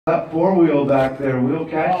That four-wheel back there, we'll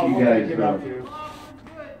catch you guys.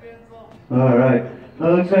 All right.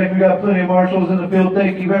 Now looks like we got plenty of marshals in the field.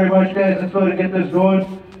 Thank you very much, guys. Let's go ahead and get this going.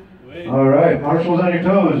 All right, marshals on your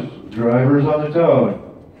toes. Drivers on the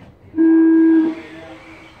toe.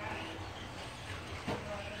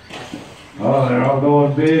 Oh, they're all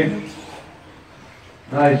going big.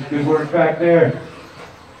 Nice, good work back there.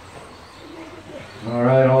 All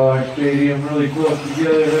right, all our stadium really close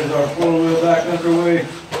together. There's our four-wheel back underway.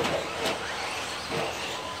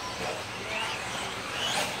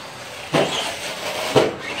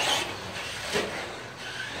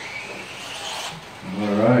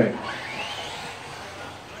 All right.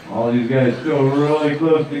 All these guys still really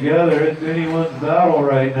close together. It's anyone's battle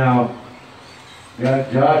right now.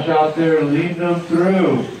 Got Josh out there leading them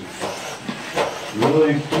through.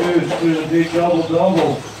 Really smooth through the big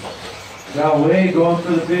double-double. Got Wade going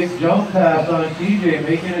for the big jump pass on TJ,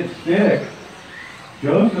 making it stick.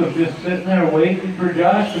 Joseph just sitting there waiting for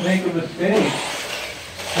Josh to make a mistake.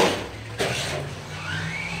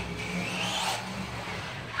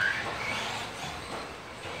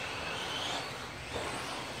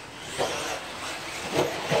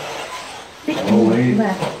 Oh, Wade,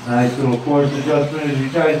 nice little course adjustment as he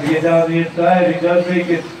tries to get down the inside. He does make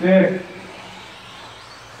it stick.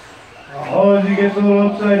 Oh, as he gets a little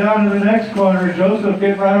upside down to the next corner, Joseph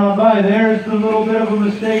getting right on by. There's the little bit of a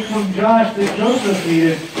mistake from Josh that Joseph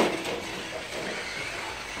needed.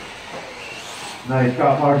 Nice,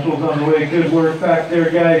 got marshals on the way. Good work back there,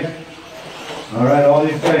 guys. All right, all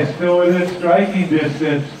these guys still within striking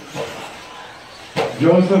distance.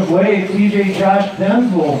 Joseph, Wade, TJ, Josh,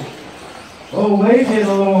 Denzel. Oh, Wade getting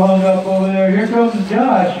a little hung up over there. Here comes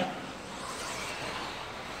Josh.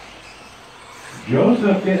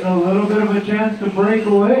 Joseph getting a little bit of a chance to break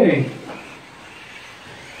away.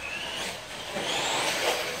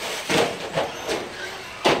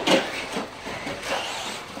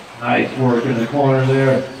 Nice work in the corner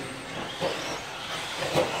there.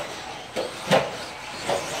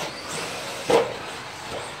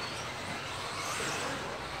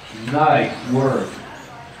 Nice work.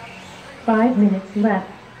 5 minutes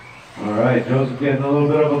left. All right, Joseph getting a little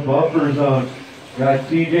bit of a buffer zone. Got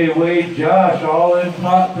TJ, Wade, Josh all in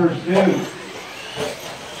hot pursuit.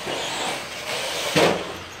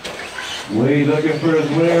 Wade looking for his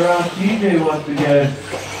way around TJ once again.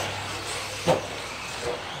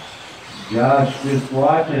 Josh just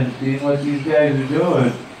watching, seeing what these guys are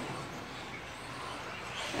doing.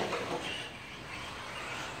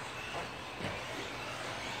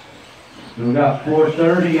 Still got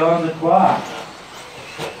 4:30 on the clock.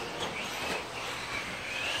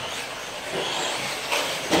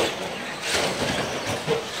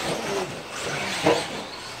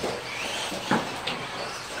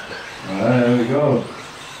 There we go.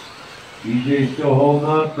 DJ still holding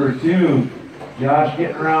on for 2. Josh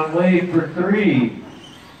getting around Wade for 3.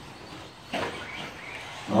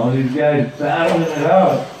 All these guys battling it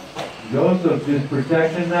out. Joseph just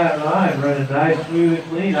protecting that line, running nice, smooth, and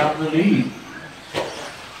clean out in the lead.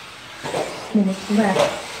 Minutes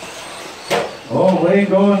left. Oh, Wade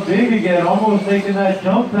going big again, almost making that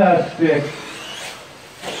jump pass stick.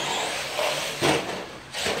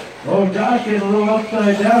 Oh, Josh getting a little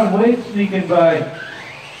upside down. Wade sneaking by.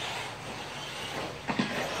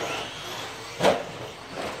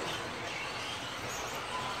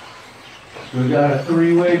 We got a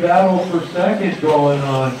 3-way battle for second going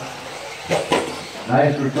on.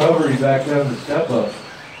 Nice recovery back down the step up.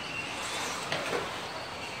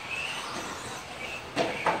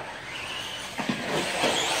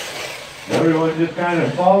 Everyone just kind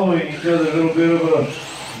of following each other, a little bit of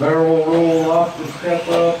a barrel roll off the step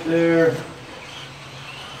up there.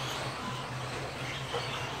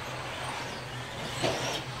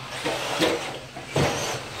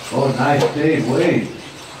 Oh, nice save, Wade.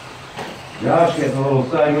 Josh getting a little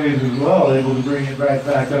sideways as well, able to bring it right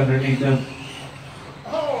back underneath him.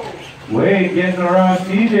 Wade getting around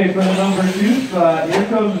TJ for the number 2 spot. Here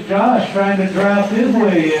comes Josh trying to draft his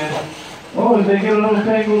way in. Oh, as they get a little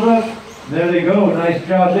tangled up. There they go. Nice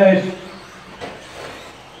job, guys.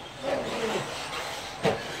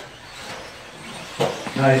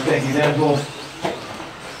 Nice, thank you, Denzel.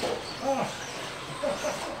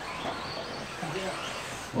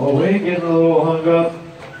 Oh, Wade getting a little hung up.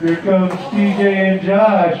 Here comes TJ and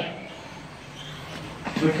Josh.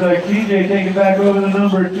 Looks like TJ taking back over the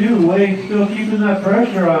number 2. Wade still keeping that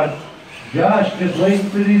pressure on. Josh just waiting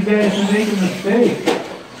for these guys to make a mistake.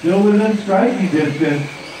 Still within striking distance.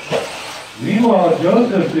 Meanwhile,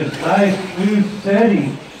 Joseph just nice, smooth,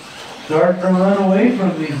 steady. Starting to run away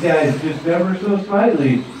from these guys just ever so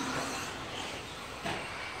slightly.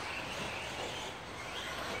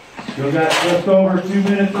 Still got just over 2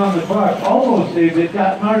 minutes on the clock. Almost saved it.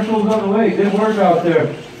 Got Marshalls on the way. Good work out there.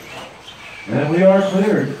 And we are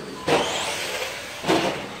cleared.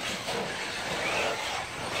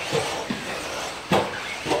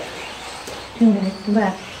 Minutes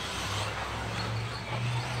left.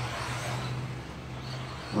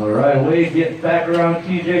 All right, Wade gets back around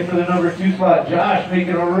TJ for the number 2 spot. Josh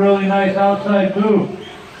making a really nice outside move.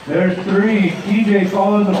 There's 3. TJ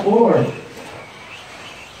falling the 4.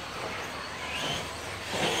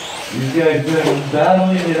 These guys been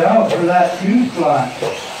battling it out for that 2 slot.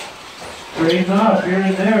 Trading off here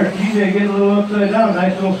and there. TJ getting a little upside down.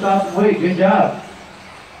 Nice little stop and wait. Good job.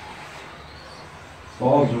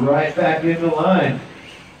 Falls right back into line.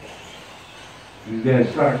 These guys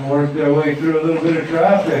starting to work their way through a little bit of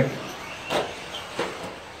traffic.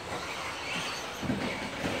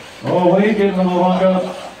 Oh, Wade getting a little hung up.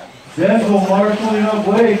 Denzel marshalling up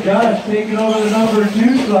Wade. Josh taking over the number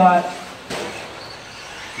 2 slot.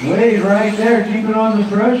 Wade right there, keeping on the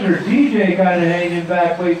pressure. DJ kind of hanging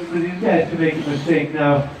back, waiting for these guys to make a mistake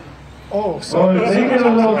now. Oh, sorry. They get a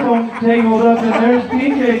little tangled up, and there's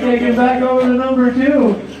DJ taking back over the number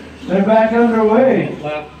 2. They're back underway.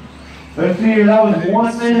 Let's see here, that was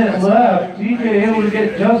 1 minute left. DJ able to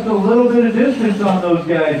get just a little bit of distance on those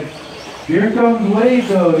guys. Here comes Wade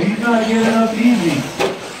though, he's not getting up easy.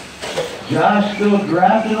 Josh still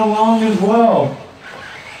drafting along as well.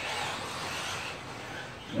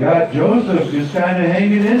 Got Joseph just kind of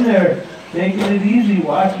hanging in there, taking it easy,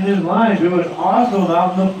 watching his line, doing awesome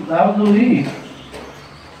out in the lead.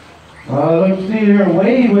 Let's see here,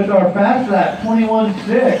 Wade with our fast lap,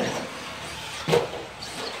 21.6.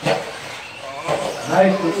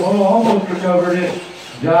 Nice, whoa, almost recovered it.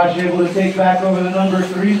 Josh able to take back over the number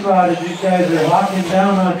 3 spot as these guys are locking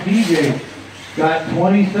down on TJ. Got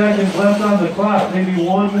 20 seconds left on the clock, maybe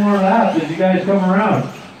one more lap as you guys come around.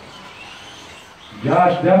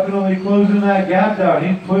 Josh definitely closing that gap down.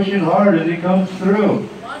 He's pushing hard as he comes through.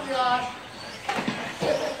 Come on, Josh.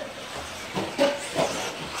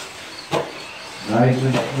 Nice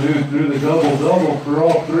and smooth through the double-double for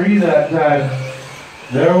all 3 that time.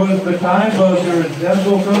 There was the time buzzer as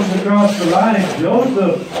Denzel comes across the line.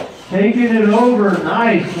 Joseph taking it over.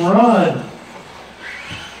 Nice run.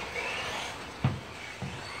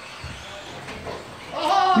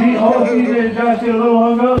 TJ and Josh get a little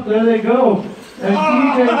hung up. There they go. And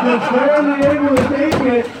TJ just barely able to take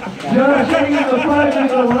it. Josh hanging the 5 in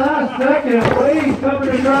the last second. Wade coming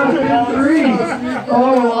across in 3.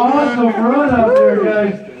 Oh, awesome run out there,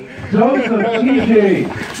 guys. Joseph,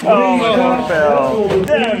 TJ. Oh, my God, fell.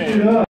 Damn it.